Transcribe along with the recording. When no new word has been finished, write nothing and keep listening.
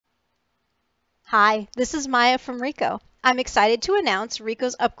Hi, this is Maija from Ricoh. I'm excited to announce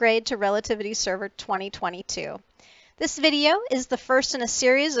Ricoh's upgrade to Relativity Server 2022. This video is the first in a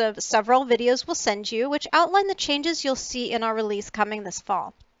series of several videos we'll send you, which outline the changes you'll see in our release coming this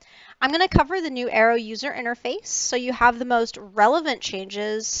fall. I'm going to cover the new Aero user interface, so you have the most relevant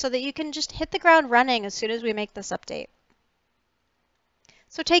changes so that you can just hit the ground running as soon as we make this update.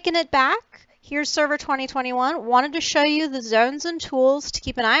 So taking it back, here's Server 2021. Wanted to show you the zones and tools to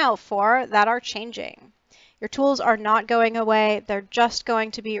keep an eye out for that are changing. Your tools are not going away, they're just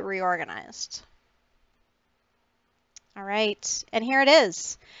going to be reorganized. All right, and here it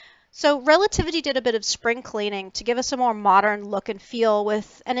is. So Relativity did a bit of spring cleaning to give us a more modern look and feel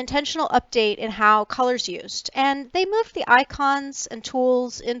with an intentional update in how color's used. And they moved the icons and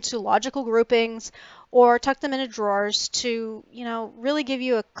tools into logical groupings or tucked them into drawers to, really give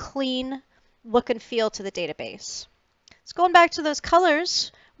you a clean look and feel to the database. So going back to those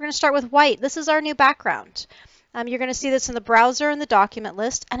colors, we're going to start with white. This is our new background. You're going to see this in the browser and the document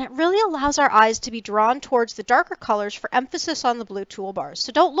list, and it really allows our eyes to be drawn towards the darker colors for emphasis on the blue toolbars.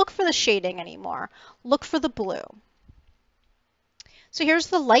 So don't look for the shading anymore. Look for the blue. So here's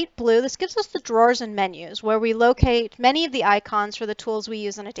the light blue. This gives us the drawers and menus where we locate many of the icons for the tools we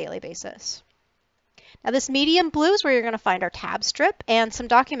use on a daily basis. Now this medium blue is where you're going to find our tab strip and some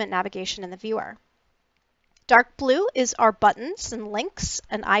document navigation in the viewer. Dark blue is our buttons and links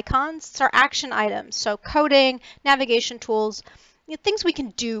and icons. It's our action items, so coding, navigation tools, things we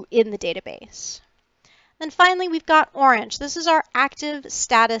can do in the database. Then finally, we've got orange. This is our active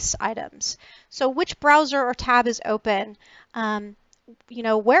status items. So which browser or tab is open?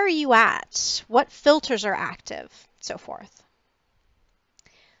 Where are you at? What filters are active? So forth.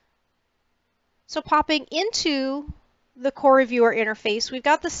 So popping into the core reviewer interface, we've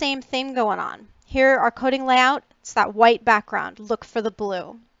got the same thing going on. Here, our coding layout, it's that white background. Look for the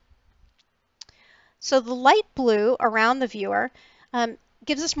blue. So the light blue around the viewer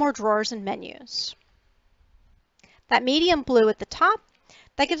gives us more drawers and menus. That medium blue at the top,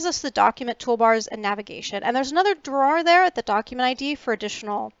 that gives us the document toolbars and navigation. And there's another drawer there at the document ID for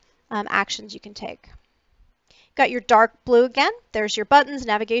additional actions you can take. Got your dark blue again. There's your buttons,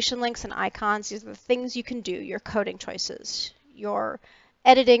 navigation links, and icons. These are the things you can do, your coding choices, your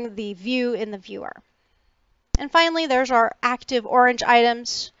editing the view in the viewer. And finally, there's our active orange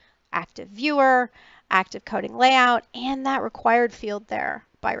items, active viewer, active coding layout, and that required field there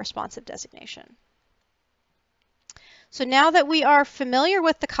by responsive designation. So now that we are familiar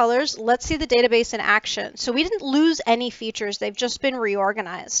with the colors, let's see the database in action. So we didn't lose any features, they've just been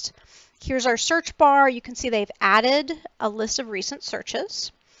reorganized. Here's our search bar. You can see they've added a list of recent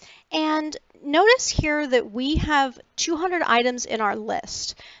searches. And notice here that we have 200 items in our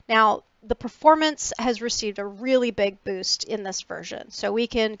list. Now, the performance has received a really big boost in this version. So we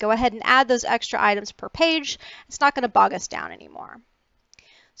can go ahead and add those extra items per page. It's not going to bog us down anymore.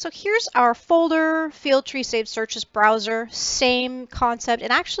 So here's our folder, field tree saved searches browser, same concept,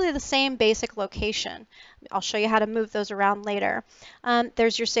 and actually the same basic location. I'll show you how to move those around later.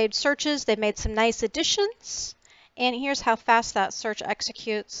 There's your saved searches. They've made some nice additions. And here's how fast that search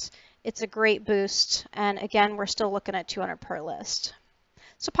executes. It's a great boost. And again, we're still looking at 200 per list.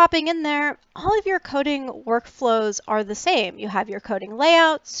 So popping in there, all of your coding workflows are the same. You have your coding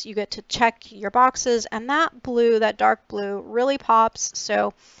layouts, you get to check your boxes, and that blue, that dark blue, really pops.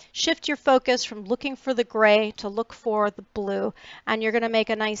 So shift your focus from looking for the gray to look for the blue, and you're going to make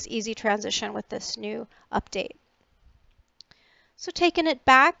a nice, easy transition with this new update. So taking it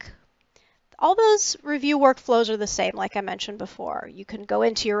back, all those review workflows are the same, like I mentioned before. You can go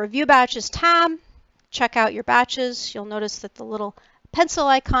into your review batches tab, check out your batches. You'll notice that the little pencil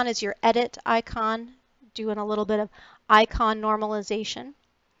icon is your edit icon, doing a little bit of icon normalization.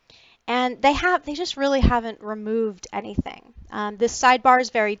 And they just really haven't removed anything. This sidebar is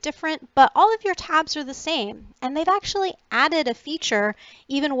very different, but all of your tabs are the same. And they've actually added a feature,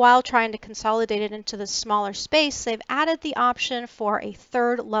 even while trying to consolidate it into the smaller space, they've added the option for a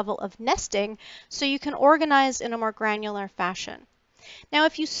third level of nesting so you can organize in a more granular fashion. Now,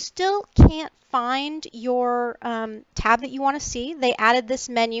 if you still can't find your tab that you want to see, they added this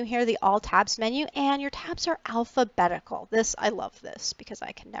menu here, the All Tabs menu, and your tabs are alphabetical. I love this because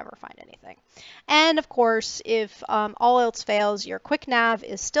I can never find anything. And of course, if all else fails, your quick nav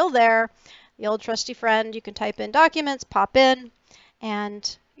is still there. The old trusty friend, you can type in documents, pop in,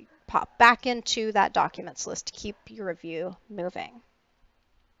 and pop back into that documents list to keep your review moving.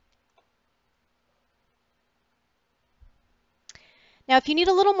 Now, if you need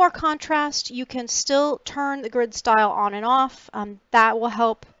a little more contrast, you can still turn the grid style on and off. That will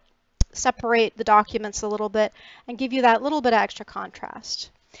help separate the documents a little bit and give you that little bit of extra contrast.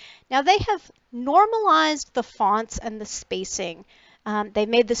 Now they have normalized the fonts and the spacing. They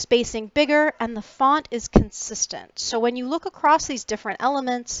made the spacing bigger and the font is consistent. So when you look across these different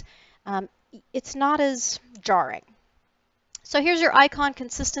elements, it's not as jarring. So here's your icon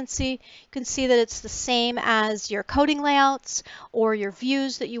consistency. You can see that it's the same as your coding layouts or your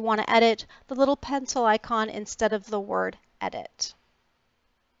views that you want to edit, the little pencil icon instead of the word edit.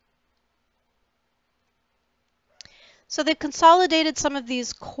 So they've consolidated some of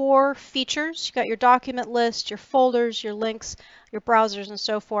these core features. You've got your document list, your folders, your links, your browsers, and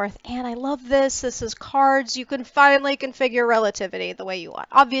so forth. And I love this. This is cards. You can finally configure relativity the way you want.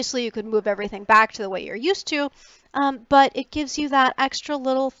 Obviously, you could move everything back to the way you're used to, but it gives you that extra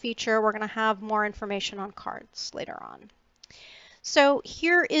little feature. We're going to have more information on cards later on. So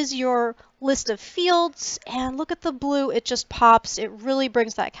here is your list of fields, and look at the blue, it just pops. It really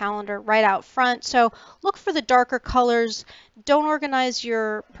brings that calendar right out front. So look for the darker colors. Don't organize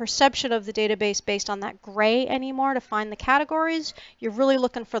your perception of the database based on that gray anymore to find the categories. You're really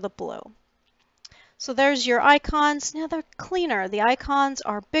looking for the blue. So there's your icons. Now they're cleaner. The icons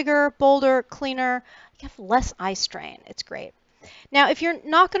are bigger, bolder, cleaner. You have less eye strain. It's great. Now, if you're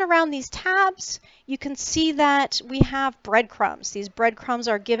knocking around these tabs, you can see that we have breadcrumbs. These breadcrumbs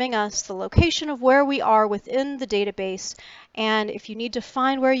are giving us the location of where we are within the database. And if you need to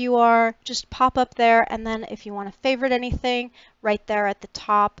find where you are, just pop up there. And then if you want to favorite anything, right there at the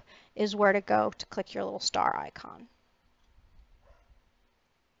top is where to go to click your little star icon.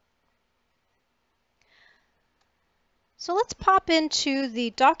 So let's pop into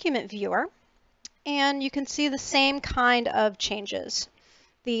the document viewer. And you can see the same kind of changes.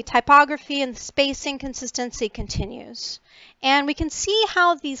 The typography and the spacing consistency continues. And we can see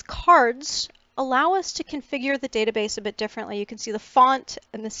how these cards allow us to configure the database a bit differently. You can see the font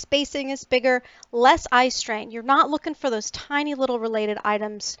and the spacing is bigger, less eye strain. You're not looking for those tiny little related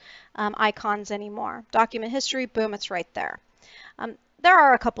items icons anymore. Document history, boom, it's right there. There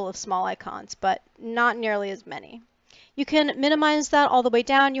are a couple of small icons, but not nearly as many. You can minimize that all the way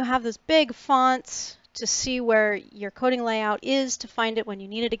down. You have this big font to see where your coding layout is to find it when you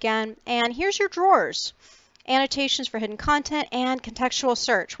need it again. And here's your drawers. Annotations for hidden content and contextual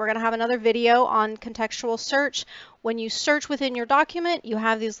search. We're going to have another video on contextual search. When you search within your document, you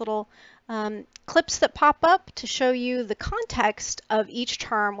have these little clips that pop up to show you the context of each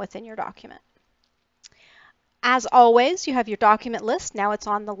term within your document. As always, you have your document list. Now it's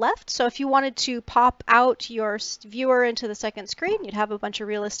on the left. So if you wanted to pop out your viewer into the second screen, you'd have a bunch of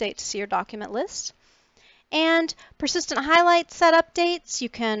real estate to see your document list. And persistent highlights set updates. You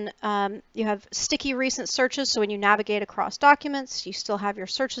can you have sticky recent searches, so when you navigate across documents, you still have your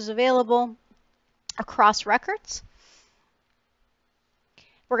searches available across records.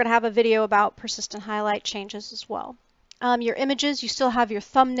 We're going to have a video about persistent highlight changes as well. Your images, you still have your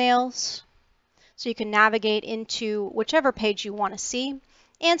thumbnails, so you can navigate into whichever page you want to see.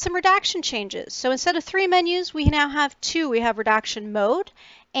 And some redaction changes. So instead of 3 menus, we now have 2. We have redaction mode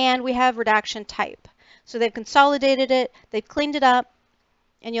and we have redaction type. So they've consolidated it, they've cleaned it up,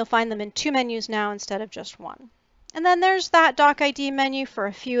 and you'll find them in 2 menus now instead of just 1. And then there's that Doc ID menu for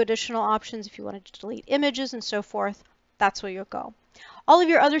a few additional options if you wanted to delete images and so forth. That's where you'll go. All of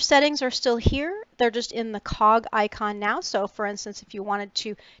your other settings are still here. They're just in the cog icon now. So for instance, if you wanted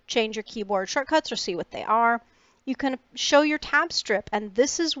to change your keyboard shortcuts or see what they are, you can show your tab strip, and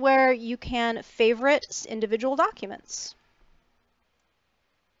this is where you can favorite individual documents.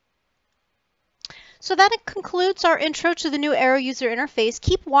 So that concludes our intro to the new Aero user interface.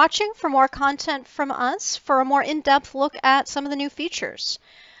 Keep watching for more content from us for a more in-depth look at some of the new features.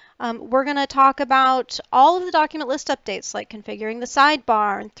 We're going to talk about all of the document list updates, like configuring the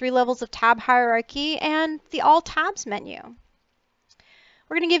sidebar and 3 levels of tab hierarchy and the all tabs menu.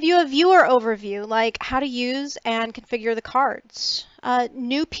 We're going to give you a viewer overview, like how to use and configure the cards.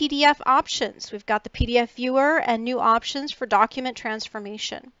 New PDF options. We've got the PDF viewer and new options for document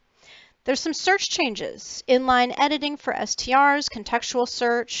transformation. There's some search changes, inline editing for STRs, contextual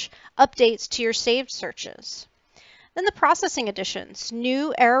search, updates to your saved searches. Then the processing additions,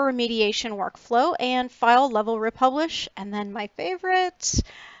 new error remediation workflow and file level republish. And then my favorite,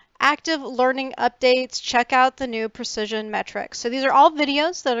 active learning updates. Check out the new precision metrics. So these are all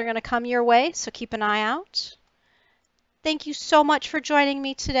videos that are going to come your way, so keep an eye out. Thank you so much for joining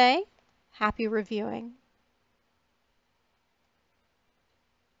me today. Happy reviewing.